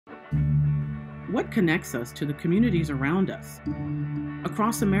What connects us to the communities around us?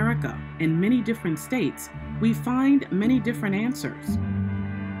 Across America, in many different states, we find many different answers.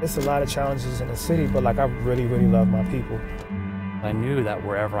 It's a lot of challenges in the city, but I really, really love my people. I knew that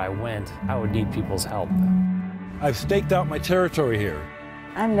wherever I went, I would need people's help. I've staked out my territory here.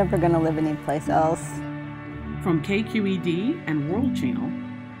 I'm never going to live anyplace else. From KQED and World Channel,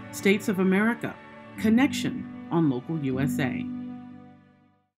 States of America, Connection on Local USA.